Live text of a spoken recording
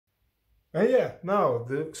And yeah, now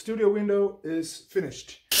the studio window is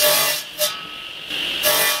finished.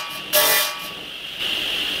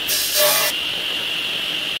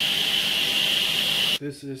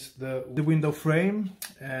 This is the window frame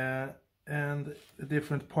and the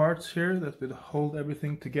different parts here that will hold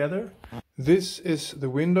everything together. This is the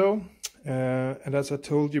window, and as I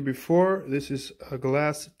told you before, this is a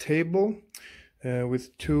glass table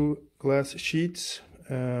with two glass sheets,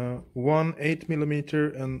 one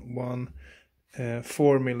 8mm and one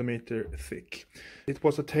 4mm thick. It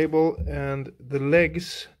was a table and the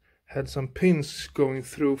legs had some pins going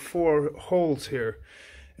through 4 holes here,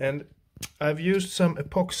 and I've used some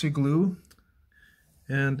epoxy glue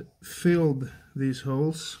and filled these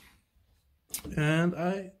holes, and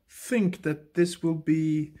I think that this will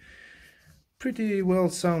be pretty well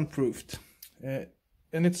soundproofed.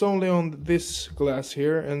 And it's only on this glass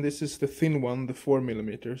here, and this is the thin one, the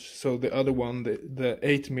 4mm. So the other one, the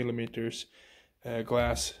 8mm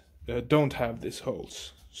glass, don't have these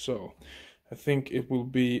holes. So I think it will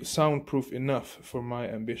be soundproof enough for my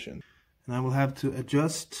ambition. And I will have to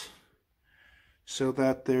adjust so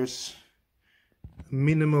that there's a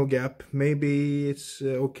minimal gap. Maybe it's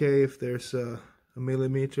okay if there's a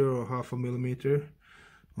millimeter or half a millimeter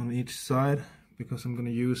on each side, because I'm going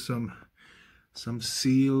to use some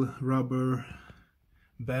seal rubber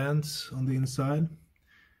bands on the inside,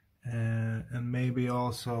 and maybe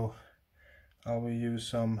also I will use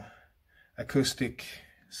some acoustic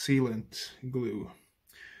sealant glue,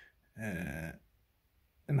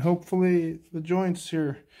 and hopefully the joints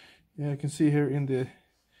here, you can see here in the...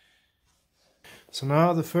 So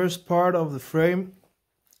now the first part of the frame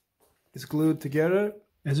is glued together.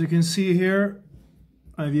 As you can see here,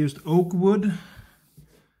 I've used oak wood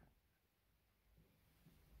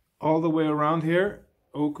all the way around here,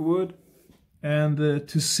 oak wood, and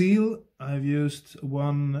to seal I've used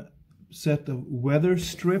one set of weather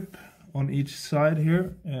strip on each side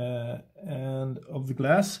here and of the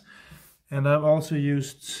glass, and I've also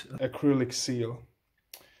used acrylic seal.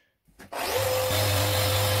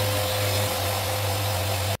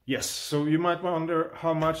 Yes, so you might wonder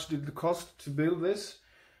how much did it cost to build this?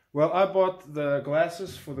 Well, I bought the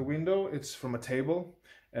glasses for the window. It's from a table,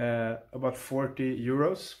 about 40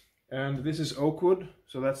 euros. And this is oak wood,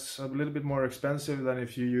 so that's a little bit more expensive than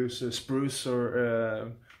if you use spruce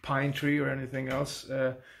or pine tree or anything else.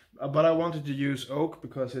 But I wanted to use oak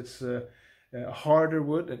because it's a harder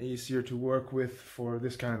wood and easier to work with for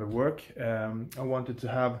this kind of work. I wanted to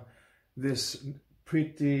have this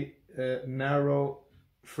pretty narrow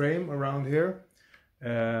frame around here.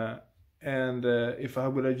 And if I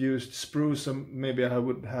would have used spruce, maybe I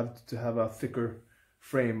would have to have a thicker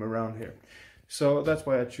frame around here. So that's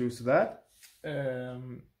why I choose that.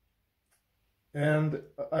 And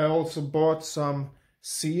I also bought some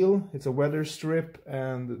seal. It's a weather strip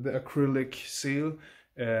and the acrylic seal.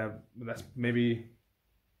 That's maybe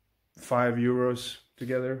 5 euros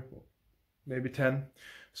together, maybe 10.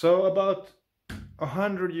 So about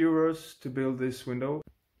 100 euros to build this window.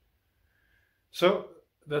 So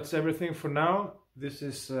that's everything for now. This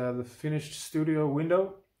is the finished studio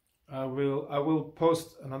window. I will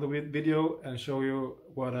post another video and show you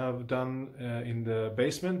what I've done in the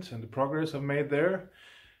basement and the progress I've made there.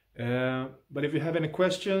 But if you have any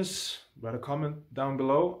questions, write a comment down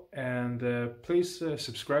below, and please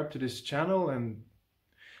subscribe to this channel and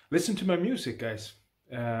listen to my music, guys.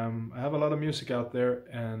 I have a lot of music out there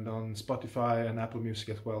and on Spotify and Apple Music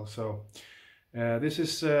as well. So this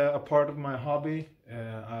is a part of my hobby.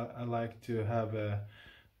 I like to have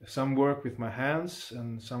some work with my hands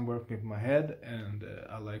and some work with my head, and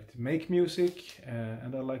I like to make music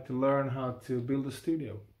and I like to learn how to build a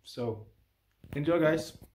studio. So enjoy, guys.